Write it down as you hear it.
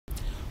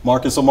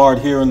Marcus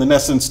Omard here in the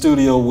NESN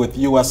studio with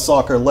U.S.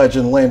 soccer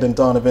legend Landon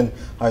Donovan.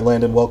 Hi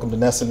Landon, welcome to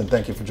NESN and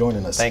thank you for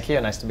joining us. Thank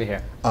you, nice to be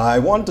here. I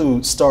wanted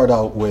to start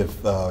out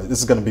with, this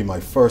is going to be my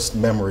first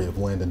memory of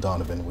Landon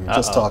Donovan. We were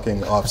just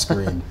talking off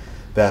screen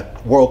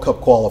that World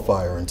Cup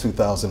qualifier in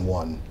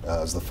 2001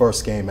 was the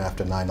first game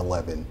after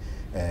 9/11.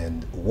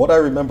 And what I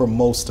remember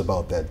most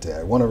about that day,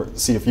 I want to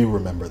see if you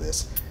remember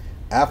this.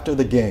 After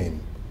the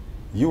game,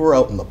 you were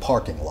out in the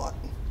parking lot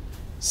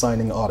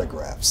signing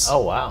autographs.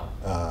 Oh, wow.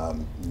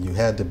 You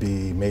had to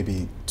be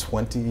maybe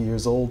 20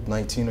 years old,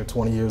 19 or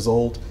 20 years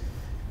old.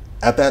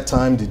 At that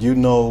time, did you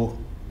know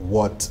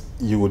what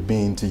you would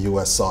mean to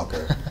U.S.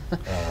 soccer?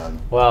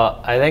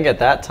 Well, I think at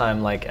that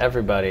time, like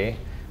everybody,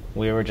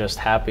 we were just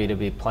happy to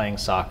be playing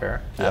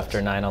soccer. Yes. After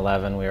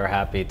 9/11, we were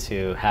happy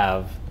to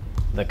have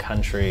the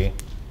country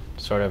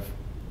sort of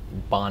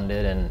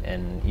bonded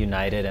and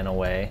united in a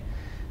way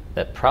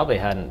that probably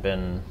hadn't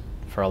been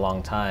for a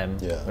long time.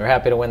 Yeah. We were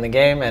happy to win the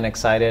game and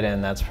excited,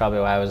 and that's probably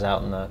why I was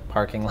out in the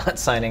parking lot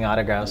signing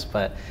autographs.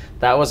 But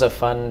that was a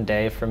fun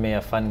day for me,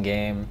 a fun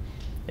game.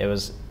 It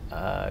was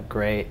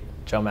great.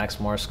 Joe Max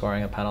Moore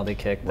scoring a penalty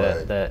kick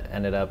that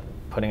ended up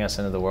putting us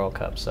into the World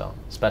Cup, so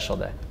special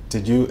day.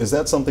 Is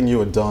that something you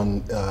had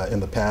done in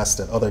the past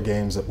at other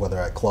games, whether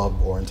at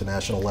club or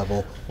international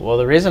level? Well,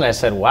 the reason I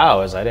said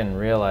wow is I didn't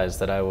realize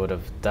that I would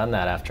have done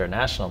that after a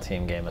national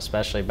team game,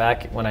 especially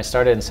back when I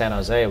started in San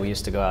Jose. We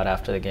used to go out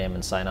after the game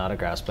and sign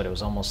autographs, but it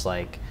was almost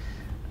like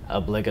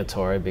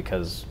obligatory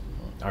because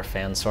our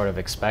fans sort of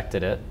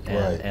expected it,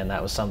 and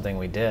that was something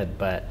we did.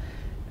 But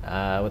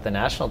with the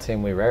national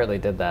team, we rarely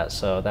did that,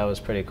 so that was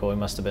pretty cool. We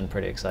must have been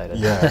pretty excited.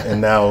 Yeah, and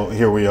now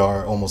here we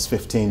are, almost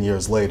 15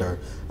 years later.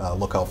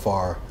 Look how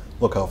far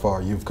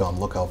you've come.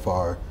 Look how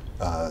far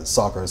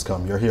soccer has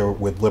come. You're here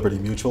with Liberty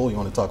Mutual. You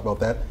want to talk about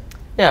that?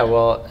 Yeah,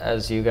 well,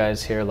 as you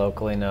guys here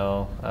locally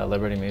know,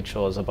 Liberty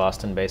Mutual is a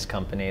Boston-based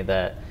company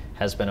that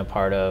has been a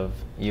part of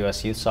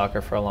U.S. youth soccer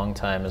for a long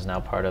time, is now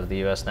part of the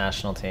U.S.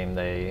 national team.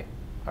 They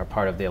are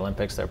part of the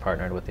Olympics. They're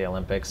partnered with the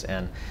Olympics,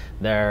 and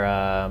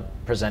they're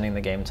presenting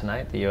the game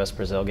tonight, the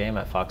U.S.-Brazil game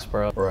at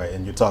Foxborough. Right,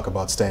 and you talk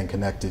about staying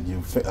connected.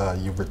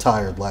 You've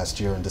retired last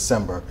year in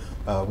December.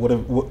 How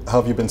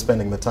have you been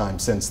spending the time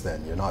since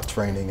then? You're not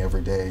training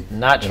every day.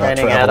 Not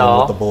training at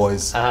all. With the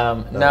boys.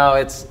 No,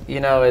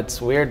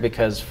 it's weird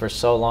because for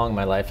so long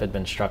my life had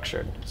been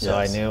structured. So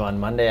I knew on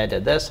Monday I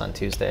did this, on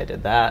Tuesday I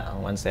did that,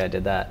 on Wednesday I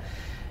did that.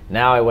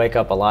 Now I wake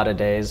up a lot of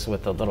days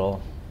with a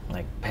little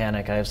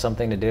panic. I have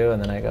something to do,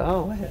 and then I go,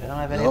 oh wait, I don't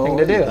have anything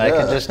to do. Yeah. I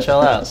can just chill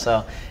out.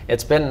 So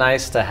it's been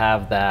nice to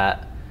have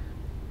that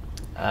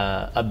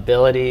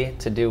ability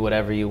to do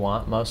whatever you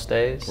want most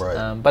days.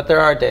 Right. But there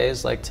are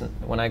days like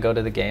when I go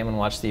to the game and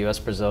watch the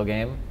U.S.-Brazil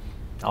game,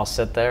 I'll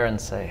sit there and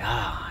say,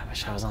 I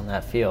wish I was on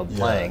that field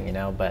playing, you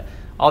know. But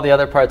all the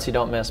other parts you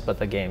don't miss, but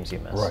the games you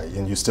miss. Right,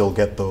 and you still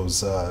get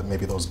those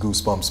maybe those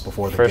goosebumps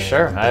before the game. For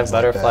sure, I have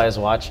butterflies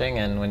watching,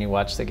 and when you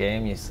watch the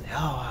game, you say,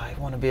 I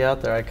want to be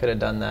out there. I could have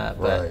done that,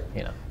 but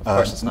you know, of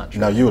course it's not true.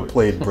 Now you had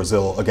played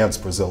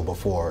against Brazil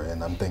before,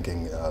 and I'm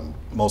thinking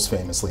most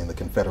famously in the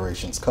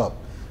Confederations Cup,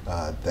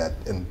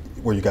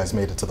 where you guys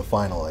made it to the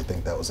final. I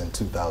think that was in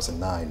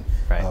 2009.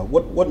 Right.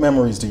 What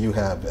memories do you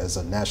have as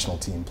a national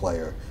team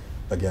player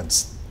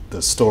against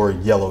the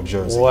storied yellow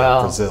jersey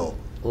of Brazil?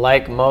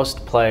 Like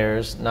most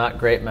players, not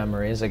great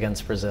memories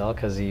against Brazil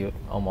because you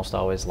almost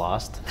always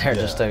lost.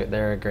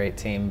 They're a great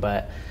team,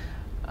 but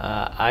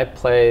I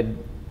played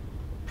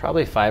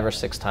probably 5 or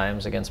 6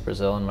 times against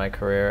Brazil in my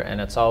career,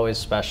 and it's always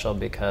special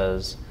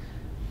because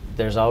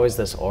there's always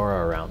this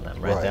aura around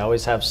them, right? They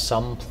always have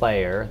some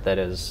player that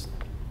is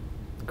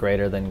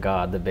greater than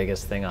God, the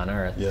biggest thing on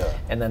earth. Yeah.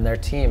 And then their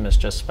team is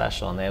just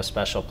special, and they have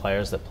special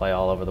players that play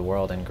all over the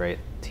world in great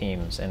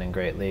teams and in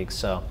great leagues.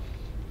 So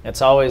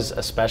it's always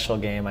a special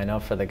game. I know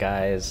for the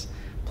guys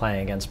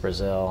playing against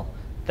Brazil,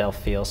 they'll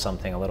feel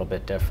something a little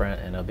bit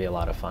different, and it'll be a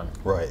lot of fun.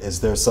 Right. Is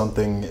there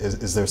something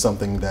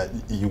that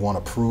you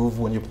want to prove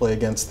when you play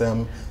against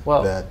them?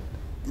 Well, that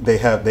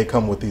they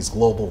come with these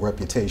global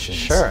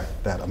reputations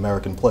that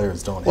American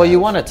players don't have. Well, you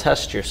want to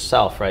test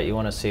yourself, right? You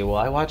want to see, well,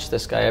 I watch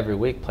this guy every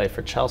week play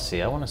for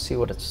Chelsea. I want to see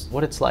what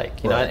it's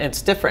like. You know, and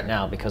it's different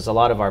now because a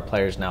lot of our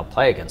players now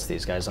play against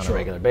these guys on a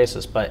regular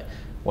basis. But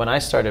when I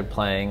started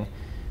playing,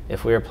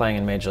 if we were playing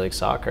in Major League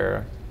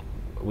Soccer,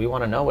 we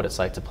want to know what it's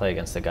like to play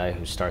against the guy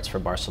who starts for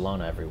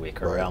Barcelona every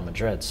week or Real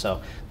Madrid.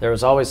 So there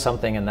was always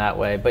something in that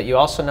way. But you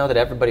also know that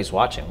everybody's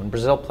watching. When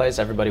Brazil plays,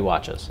 everybody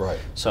watches. Right.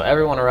 So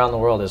everyone around the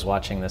world is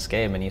watching this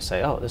game, and you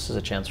say, oh, this is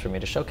a chance for me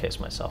to showcase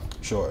myself.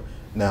 Sure.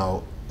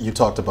 Now, you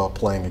talked about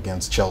playing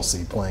against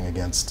Chelsea, playing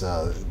against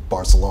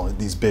Barcelona,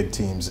 these big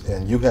teams,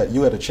 and you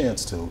had a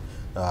chance to.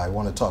 I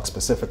want to talk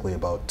specifically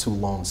about 2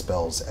 loan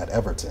spells at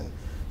Everton.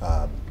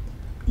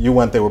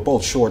 They were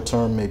both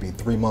short-term, maybe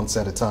 3 months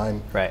at a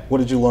time. Right. What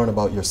did you learn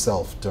about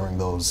yourself during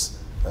those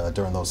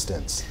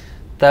stints?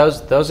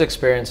 Those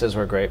experiences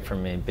were great for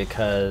me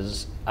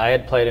because I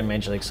had played in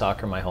Major League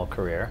Soccer my whole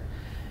career.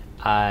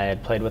 I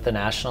had played with the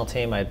national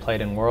team. I had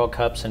played in World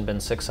Cups and been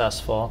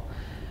successful.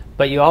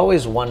 But you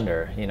always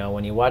wonder, you know,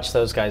 when you watch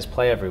those guys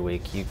play every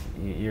week,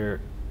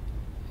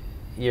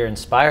 you're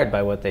inspired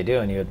by what they do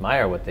and you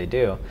admire what they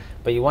do,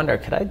 but you wonder,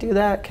 could I do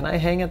that? Can I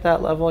hang at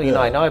that level? You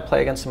know, I know I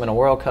play against them in a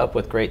World Cup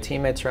with great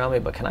teammates around me,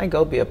 but can I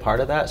go be a part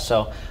of that?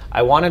 So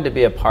I wanted to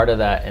be a part of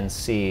that and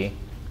see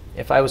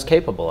if I was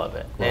capable of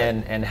it. Right.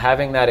 And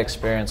having that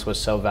experience was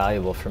so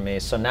valuable for me.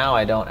 So now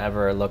I don't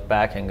ever look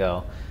back and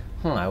go,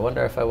 I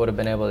wonder if I would have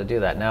been able to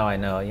do that. Now I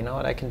know, you know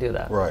what, I can do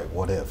that. Right,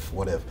 what if?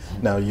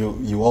 Now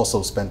you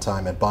also spent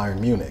time at Bayern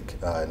Munich,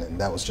 and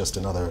that was just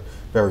another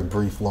very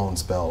brief loan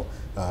spell.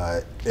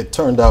 It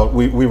turned out,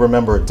 we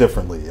remember it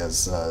differently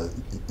as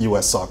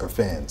U.S. soccer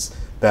fans.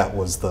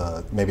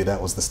 Maybe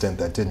that was the stint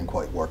that didn't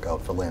quite work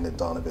out for Landon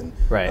Donovan.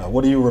 Right.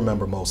 What do you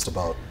remember most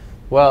about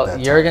Well,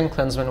 Jurgen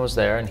Klinsmann was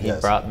there, and he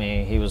Yes. brought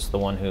me, he was the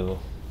one who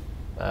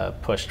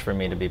pushed for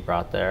me to be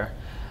brought there.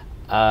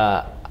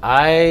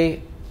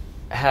 I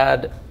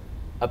had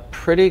a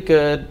pretty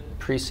good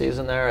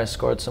preseason there. I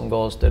scored some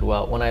goals, did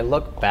well. When I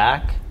look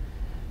back,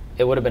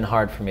 it would have been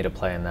hard for me to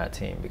play in that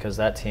team because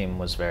that team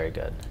was very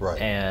good.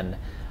 Right. And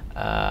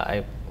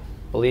I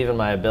believe in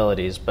my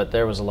abilities, but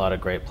there was a lot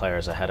of great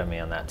players ahead of me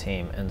on that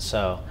team. And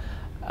so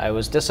I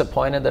was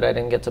disappointed that I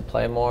didn't get to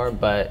play more,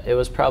 but it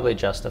was probably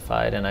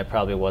justified, and I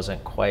probably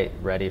wasn't quite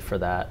ready for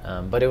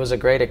that. But it was a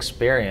great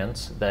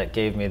experience that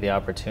gave me the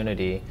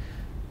opportunity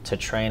to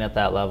train at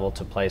that level,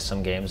 to play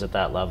some games at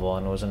that level,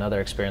 and it was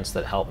another experience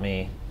that helped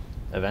me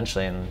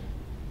eventually in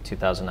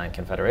 2009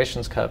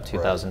 Confederations Cup,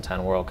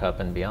 2010 World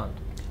Cup, and beyond.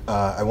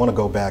 I want to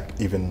go back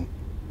even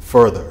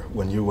further.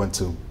 When you went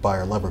to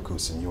Bayer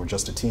Leverkusen, you were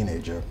just a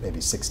teenager,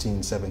 maybe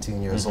 16,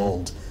 17 years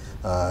old.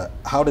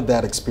 How did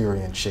that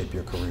experience shape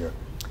your career?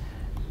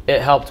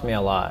 It helped me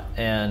a lot,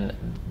 and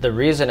the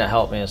reason it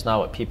helped me is not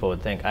what people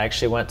would think. I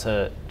actually went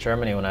to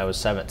Germany when I was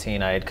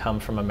 17. I had come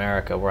from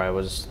America where I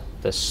was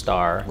this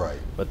star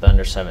with the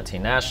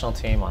under-17 national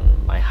team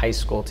on my high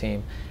school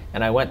team,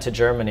 and I went to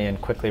Germany and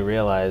quickly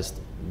realized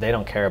they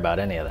don't care about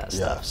any of that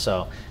stuff.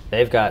 So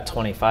they've got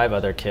 25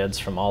 other kids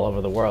from all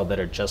over the world that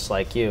are just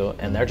like you,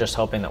 and they're just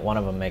hoping that one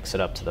of them makes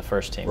it up to the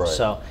first team.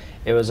 So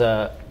it was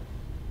a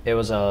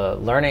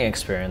learning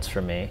experience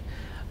for me.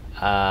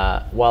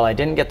 While I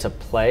didn't get to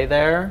play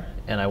there,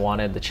 and I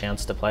wanted the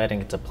chance to play, I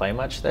didn't get to play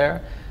much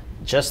there.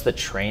 Just the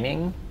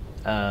training,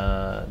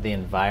 the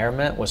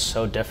environment was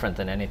so different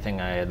than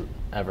anything I had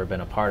ever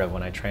been a part of.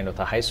 When I trained with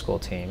a high school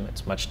team,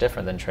 it's much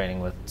different than training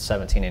with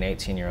 17 and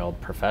 18-year-old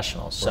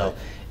professionals. So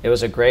it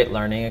was a great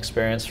learning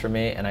experience for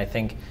me, and I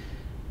think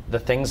the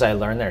things I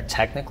learned there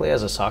technically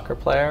as a soccer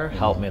player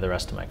helped me the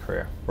rest of my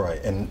career.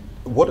 Right, and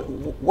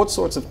what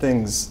sorts of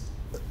things,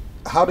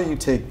 how do you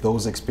take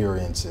those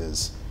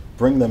experiences,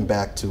 bring them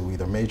back to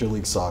either Major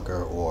League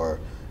Soccer or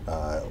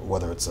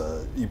whether it's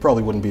you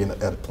probably wouldn't be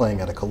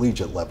playing at a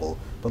collegiate level,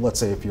 but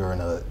let's say if you're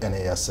in a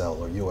NASL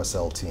or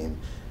USL team,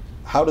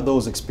 how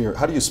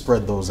do you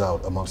spread those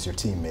out amongst your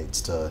teammates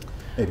to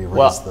maybe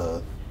raise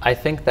I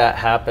think that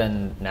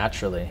happened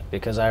naturally,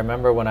 because I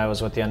remember when I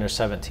was with the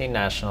under-17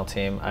 national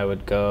team, I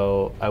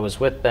was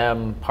with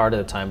them part of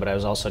the time, but I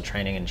was also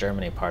training in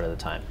Germany part of the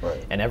time.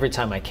 And every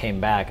time I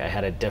came back, I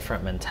had a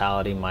different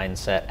mentality,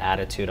 mindset,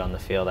 attitude on the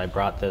field. I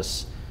brought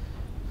this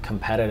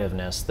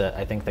competitiveness that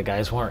I think the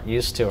guys weren't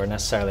used to or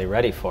necessarily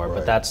ready for,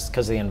 but that's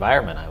because of the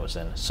environment I was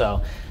in.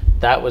 So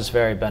that was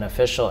very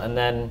beneficial. And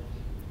then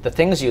the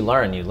things you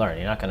learn, you're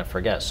not going to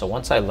forget. So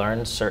once I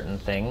learned certain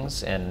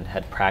things and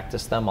had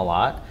practiced them a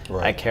lot,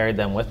 I carried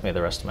them with me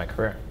the rest of my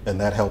career. And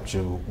that helped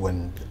you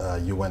when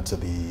you went to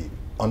the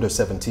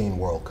Under-17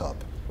 World Cup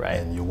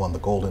and you won the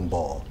Golden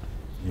Ball.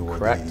 You were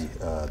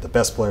the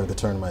best player of the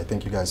tournament. I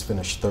think you guys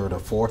finished 3rd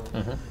or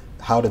 4th.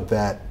 How did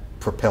that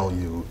propel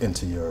you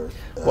into your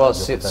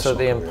so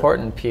the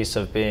important piece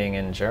of being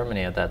in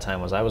Germany at that time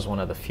was I was one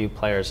of the few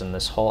players in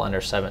this whole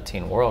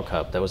Under-17 World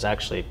Cup that was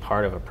actually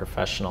part of a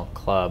professional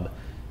club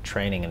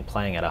training and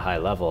playing at a high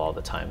level all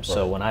the time.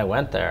 So when I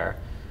went there,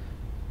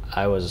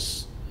 I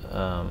was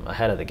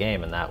ahead of the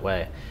game in that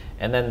way.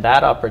 And then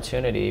that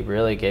opportunity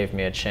really gave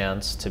me a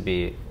chance to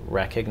be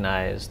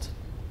recognized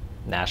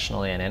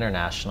nationally and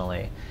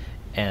internationally,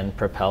 and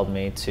propelled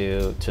me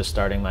to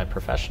starting my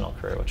professional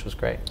career, which was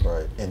great.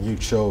 Right, and you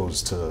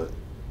chose to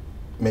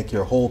make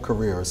your whole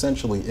career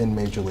essentially in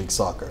Major League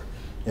Soccer.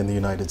 In the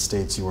United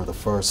States, you were the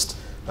first,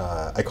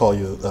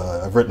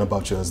 I've written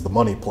about you as the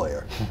money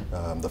player,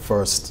 the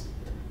first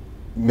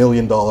 $1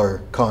 million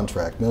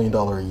contract, $1 million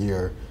a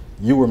year.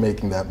 You were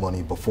making that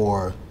money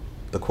before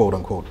the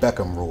quote-unquote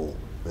Beckham rule,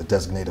 the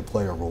designated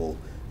player rule.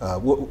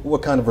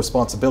 What kind of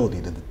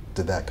responsibility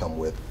did that come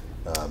with?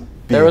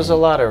 There was a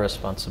lot of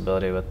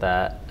responsibility with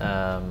that.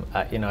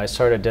 I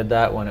sort of did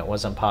that when it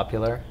wasn't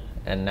popular,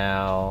 and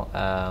now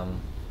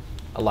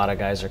a lot of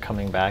guys are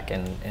coming back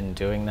and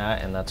doing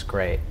that, and that's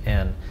great.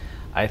 And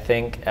I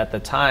think at the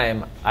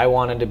time, I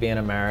wanted to be in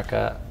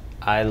America.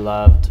 I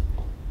loved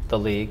the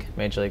league,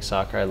 Major League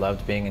Soccer. I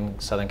loved being in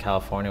Southern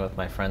California with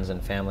my friends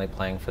and family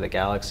playing for the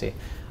Galaxy.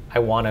 I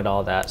wanted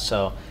all that.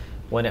 So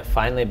when it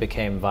finally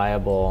became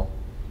viable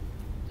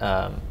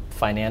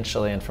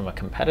financially and from a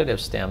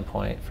competitive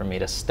standpoint for me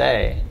to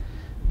stay,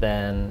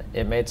 then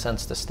it made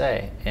sense to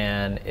stay.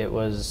 And it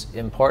was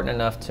important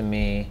enough to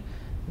me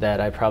that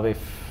I probably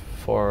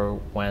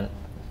forewent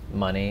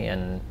money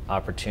and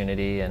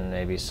opportunity and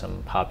maybe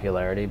some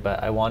popularity,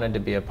 but I wanted to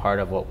be a part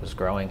of what was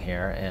growing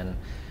here. And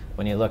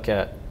when you look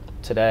at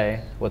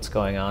today, what's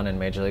going on in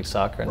Major League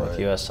Soccer and with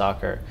U.S.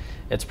 soccer,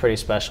 it's pretty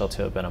special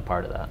to have been a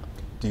part of that.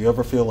 Do you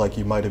ever feel like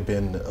you might have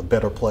been a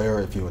better player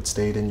if you had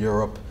stayed in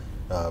Europe,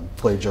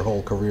 played your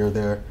whole career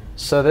there?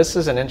 So this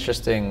is an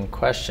interesting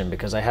question,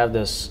 because I have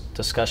this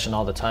discussion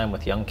all the time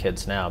with young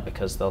kids now,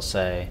 because they'll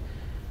say,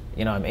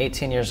 you know, I'm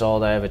 18 years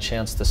old, I have a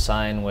chance to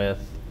sign with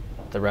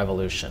the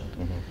Revolution.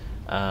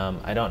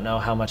 I don't know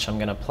how much I'm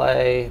going to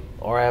play,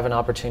 or I have an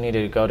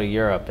opportunity to go to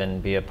Europe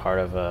and be a part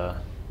of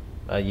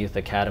a youth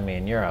academy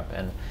in Europe.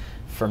 And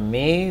for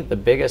me, the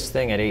biggest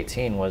thing at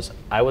 18 was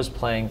I was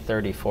playing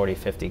 30, 40,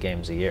 50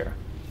 games a year.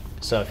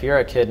 So if you're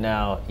a kid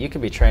now, you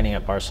could be training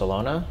at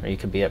Barcelona, or you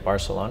could be at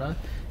Barcelona.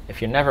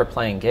 If you're never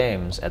playing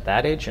games at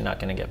that age, you're not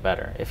going to get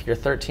better. If you're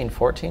 13,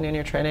 14 and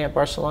you're training at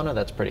Barcelona,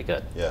 that's pretty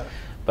good. Yeah.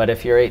 But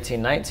if you're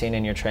 18, 19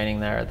 and you're training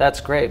there,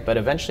 that's great, but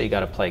eventually you got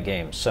to play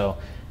games. So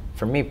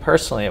for me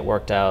personally, it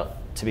worked out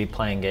to be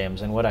playing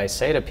games. And what I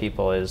say to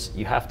people is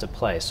you have to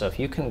play. So if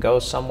you can go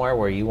somewhere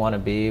where you want to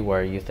be,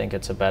 where you think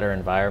it's a better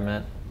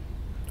environment,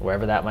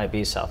 wherever that might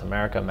be, South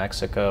America,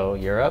 Mexico,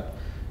 Europe,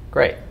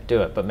 great,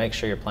 do it, but make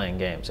sure you're playing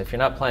games. If you're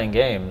not playing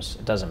games,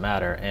 it doesn't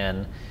matter.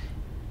 And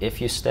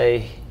if you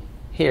stay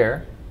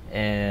here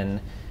and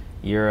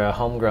you're a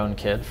homegrown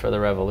kid for the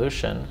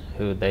Revolution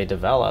who they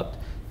developed,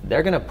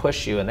 they're going to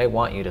push you and they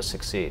want you to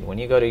succeed. When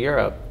you go to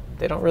Europe,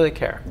 they don't really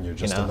care. You're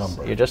just a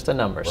number. You're just a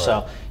number. Right.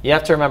 So you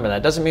have to remember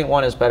that. Doesn't mean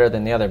one is better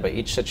than the other, but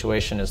each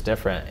situation is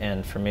different.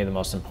 And for me, the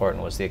most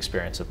important was the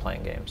experience of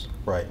playing games.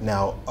 Right.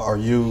 Now, are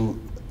you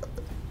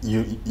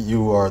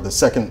are the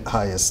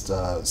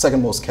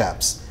second most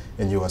caps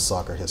in U.S.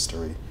 soccer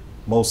history,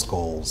 most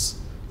goals,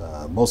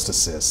 most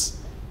assists.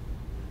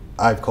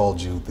 I've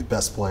called you the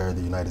best player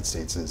the United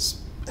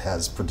States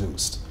has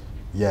produced.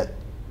 Yet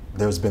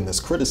there's been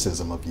this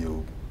criticism of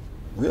you,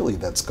 really,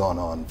 that's gone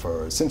on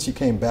since you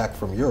came back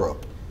from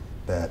Europe,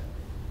 that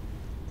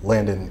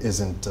Landon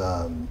isn't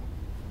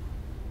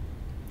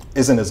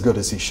as good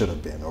as he should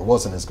have been, or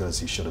wasn't as good as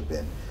he should have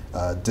been.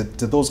 Did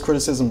those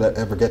criticisms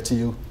ever get to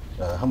you?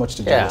 How much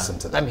did you listen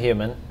to them? I'm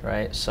human,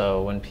 right?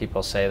 So when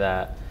people say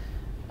that,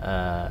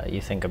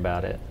 you think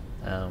about it.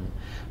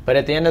 But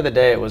at the end of the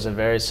day, it was a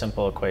very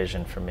simple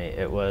equation for me.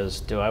 It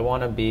was, do I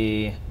want to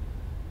be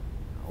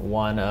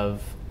one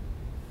of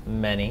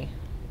many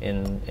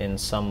in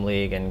some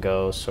league and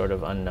go sort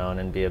of unknown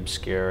and be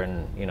obscure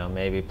and, you know,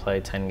 maybe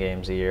play 10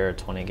 games a year or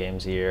 20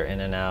 games a year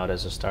in and out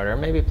as a starter, or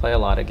maybe play a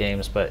lot of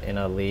games but in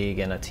a league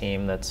and a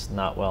team that's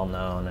not well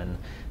known and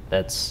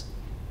that's,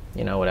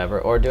 you know, whatever?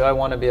 Or do I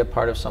want to be a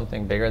part of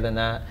something bigger than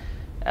that,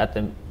 at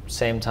the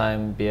same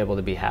time be able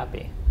to be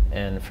happy?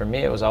 And for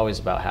me, it was always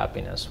about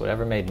happiness.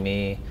 Whatever made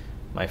me,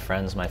 my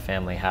friends, my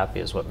family happy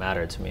is what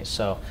mattered to me.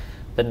 So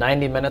the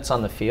 90 minutes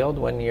on the field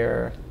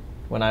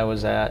when I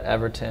was at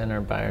Everton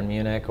or Bayern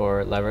Munich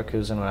or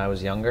Leverkusen when I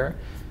was younger,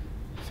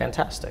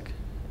 fantastic,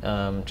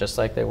 just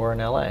like they were in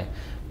LA.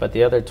 But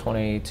the other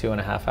 22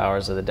 and a half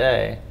hours of the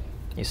day,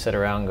 you sit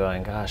around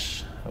going,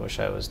 gosh, I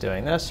wish I was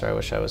doing this, or I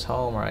wish I was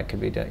home, or I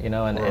could be doing, you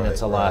know, and it's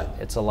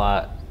a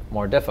lot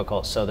more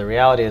difficult. So the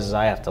reality is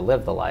I have to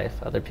live the life.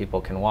 Other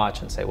people can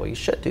watch and say, well, you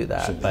should do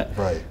that. But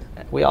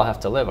we all have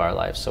to live our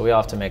life. So we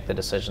all have to make the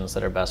decisions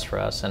that are best for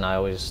us. And I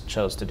always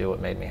chose to do what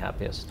made me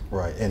happiest.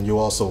 Right. And you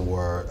also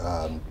were,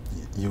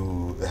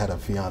 you had a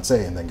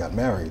fiance and then got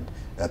married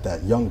at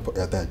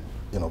that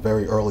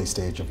very early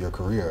stage of your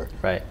career.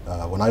 Right.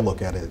 When I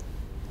look at it,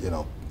 you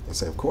know, I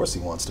say, of course he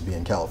wants to be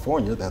in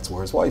California. That's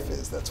where his wife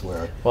is. That's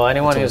where. Well,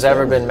 anyone who's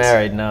ever been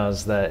married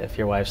knows that if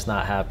your wife's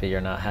not happy, you're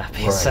not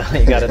happy. Right. So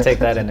you got to take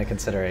that into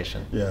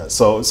consideration. Yeah.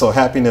 So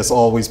happiness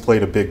always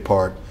played a big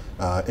part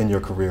in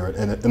your career.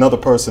 And another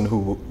person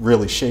who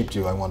really shaped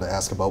you, I wanted to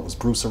ask about, was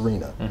Bruce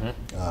Arena.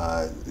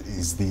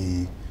 He's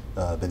the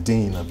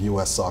dean of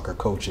U.S. soccer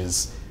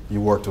coaches.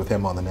 You worked with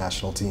him on the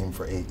national team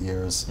for 8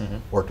 years.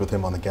 Worked with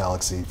him on the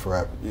Galaxy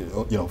forever.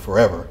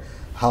 Forever.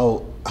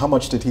 How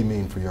much did he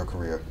mean for your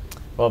career?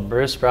 Well,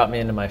 Bruce brought me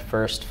into my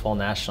first full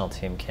national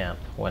team camp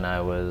when I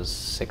was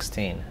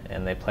 16,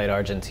 and they played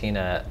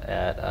Argentina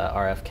at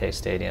RFK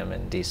Stadium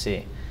in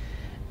D.C.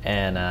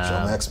 And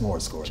Joe Max Moore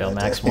scored. Joe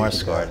Max Moore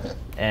scored,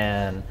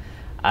 and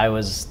I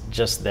was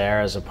just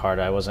there as a part.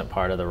 I wasn't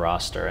part of the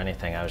roster or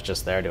anything. I was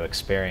just there to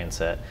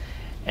experience it.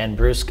 And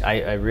Bruce,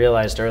 I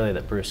realized early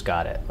that Bruce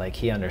got it. Like,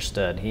 he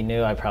understood. He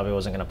knew I probably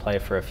wasn't going to play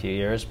for a few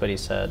years, but he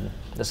said,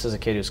 this is a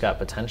kid who's got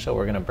potential.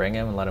 We're going to bring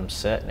him and let him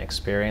sit and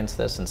experience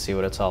this and see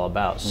what it's all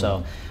about.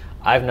 So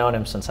I've known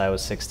him since I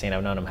was 16.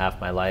 I've known him half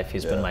my life.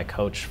 He's been my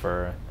coach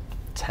for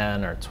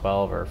 10 or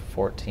 12 or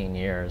 14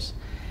 years.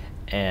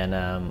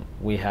 And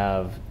we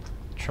have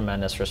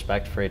tremendous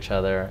respect for each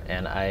other,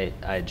 and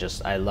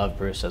I love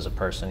Bruce as a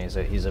person.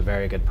 He's a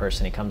very good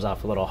person. He comes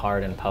off a little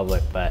hard in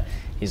public, but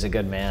he's a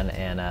good man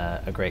and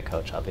a great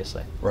coach,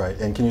 obviously. Right.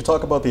 And can you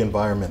talk about the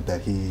environment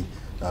that he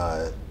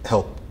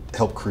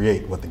helped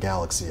create with the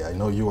Galaxy? I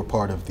know you were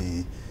part of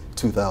the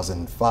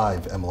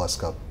 2005 MLS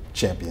Cup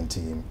champion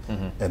team,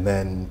 and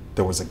then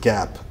there was a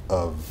gap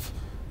of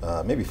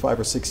maybe 5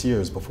 or 6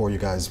 years before you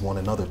guys won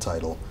another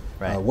title.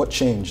 Right. What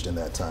changed in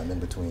that time in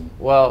between?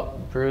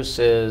 Well, Bruce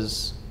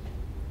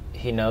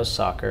he knows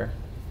soccer.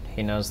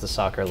 He knows the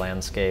soccer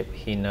landscape.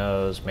 He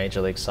knows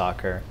Major League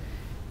Soccer.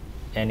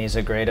 And he's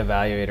a great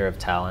evaluator of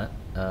talent.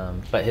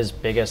 But his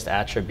biggest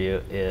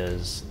attribute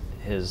is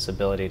his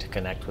ability to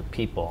connect with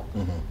people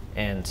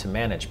and to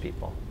manage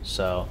people.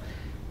 So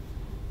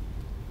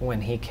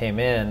when he came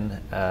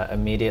in,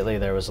 immediately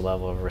there was a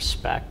level of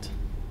respect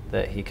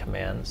that he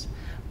commands.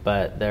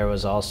 But there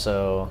was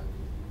also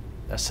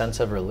a sense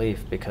of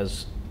relief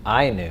because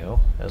I knew,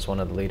 as one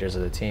of the leaders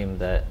of the team,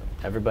 that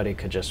everybody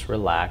could just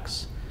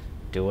relax,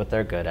 do what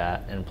they're good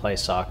at, and play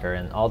soccer,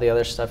 and all the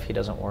other stuff he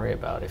doesn't worry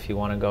about. If you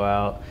want to go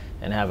out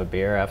and have a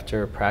beer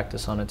after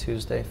practice on a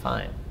Tuesday,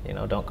 fine. You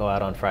know, don't go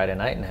out on Friday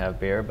night and have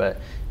beer,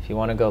 but if you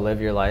want to go live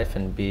your life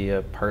and be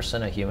a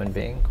person, a human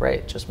being,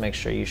 great. Just make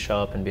sure you show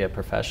up and be a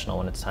professional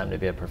when it's time to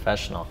be a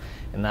professional.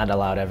 And that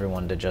allowed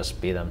everyone to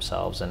just be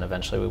themselves, and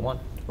eventually we won.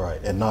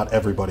 Right, and not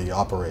everybody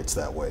operates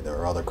that way. There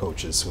are other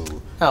coaches who...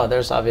 No,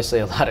 there's obviously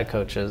a lot of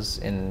coaches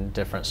in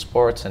different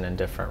sports and in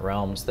different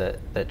realms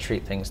that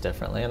treat things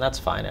differently, and that's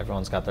fine.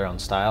 Everyone's got their own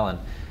style, and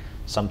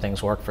some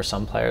things work for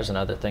some players and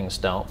other things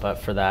don't, but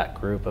for that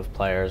group of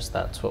players,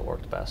 that's what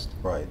worked best.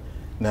 Right.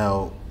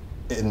 Now,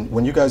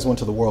 when you guys went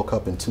to the World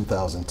Cup in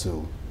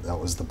 2002, that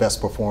was the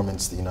best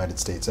performance the United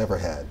States ever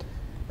had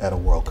at a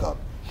World Cup.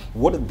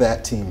 What did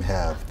that team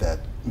have that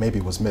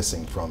maybe was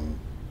missing from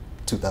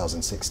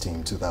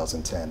 2016,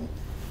 2010,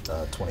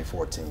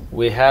 2014?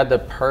 We had the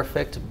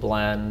perfect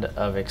blend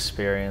of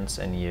experience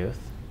and youth,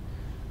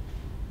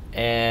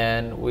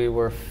 and we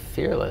were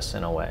fearless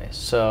in a way.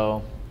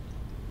 So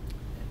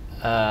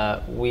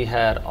we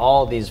had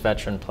all these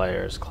veteran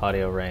players: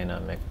 Claudio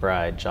Reyna,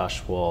 McBride,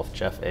 Josh Wolf,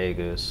 Jeff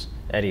Agus,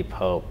 Eddie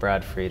Pope,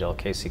 Brad Friedel,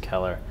 Casey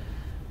Keller,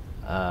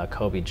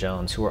 Kobe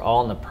Jones, who were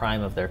all in the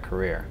prime of their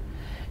career.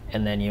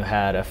 And then you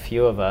had a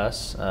few of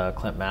us,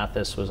 Clint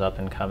Mathis was up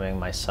and coming,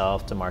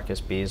 myself,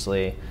 DeMarcus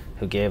Beasley,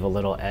 who gave a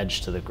little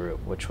edge to the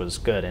group, which was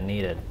good and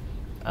needed.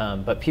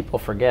 But people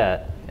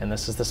forget, and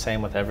this is the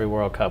same with every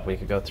World Cup, we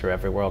could go through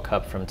every World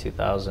Cup from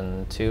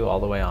 2002 all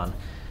the way on.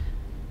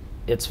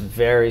 It's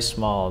very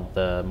small,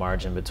 the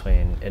margin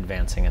between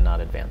advancing and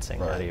not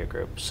advancing out of your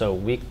group. So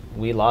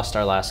we lost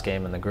our last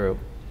game in the group,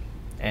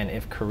 and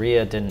if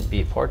Korea didn't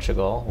beat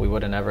Portugal, we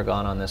would have never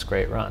gone on this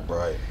great run.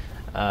 Right.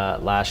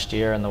 Last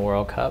year in the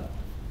World Cup,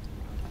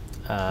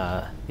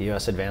 the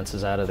U.S.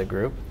 advances out of the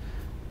group,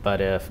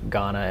 but if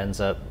Ghana ends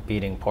up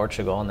beating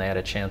Portugal and they had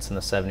a chance in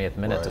the 70th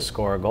minute to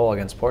score a goal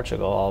against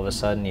Portugal, all of a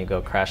sudden you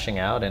go crashing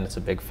out and it's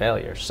a big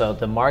failure. So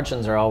the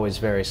margins are always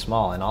very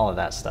small in all of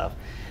that stuff.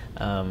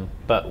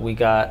 But we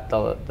got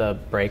the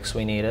breaks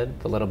we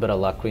needed, the little bit of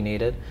luck we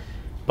needed,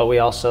 but we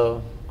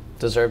also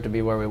deserved to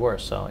be where we were,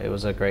 so it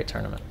was a great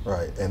tournament.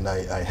 Right, and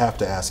I have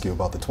to ask you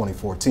about the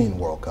 2014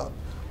 World Cup.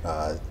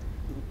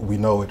 We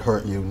know it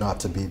hurt you not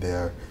to be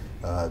there.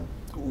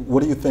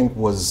 What do you think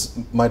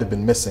might have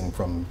been missing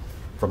from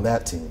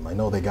that team? I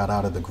know they got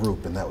out of the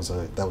group, and that was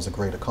a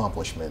great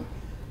accomplishment.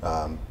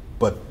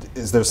 But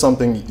is there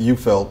something you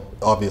felt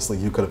obviously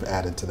you could have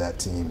added to that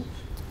team?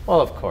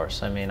 Well, of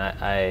course. I mean,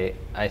 I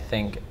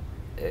think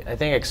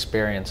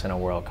experience in a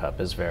World Cup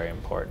is very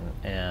important,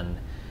 and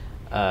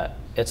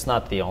it's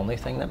not the only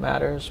thing that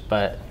matters.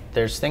 But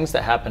there's things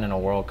that happen in a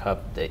World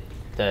Cup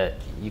that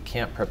you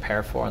can't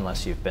prepare for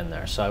unless you've been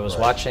there. So I was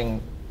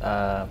watching,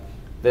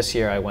 this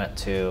year I went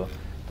to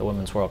the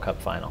Women's World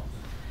Cup final,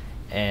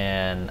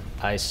 and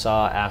I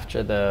saw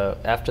after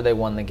they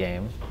won the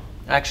game,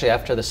 actually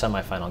after the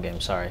semifinal game,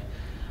 sorry,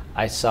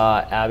 I saw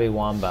Abby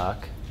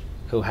Wambach,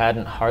 who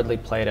hadn't hardly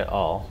played at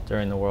all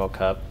during the World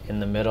Cup, in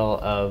the middle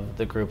of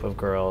the group of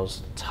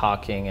girls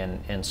talking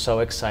and so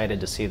excited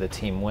to see the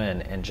team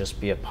win and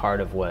just be a part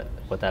of what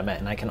that meant.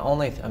 And I can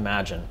only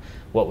imagine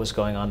what was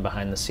going on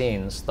behind the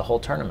scenes the whole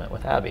tournament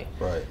with Abby.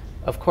 Right.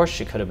 Of course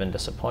she could have been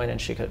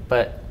disappointed,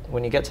 but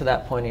when you get to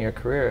that point in your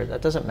career,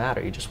 that doesn't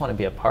matter. You just want to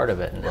be a part of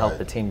it and help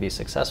the team be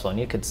successful, and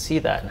you could see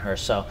that in her.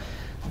 So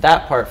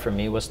that part for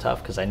me was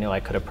tough because I knew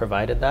I could have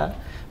provided that,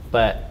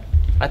 but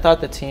I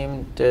thought the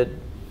team did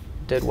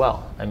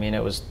well. I mean,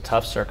 it was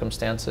tough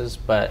circumstances,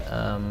 but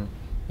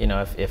you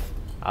know, if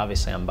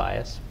obviously I'm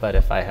biased, but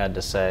if I had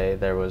to say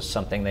there was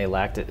something they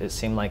lacked, it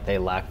seemed like they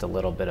lacked a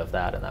little bit of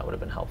that, and that would have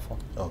been helpful.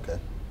 Okay.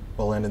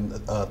 Well, Landon,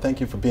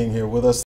 thank you for being here with us.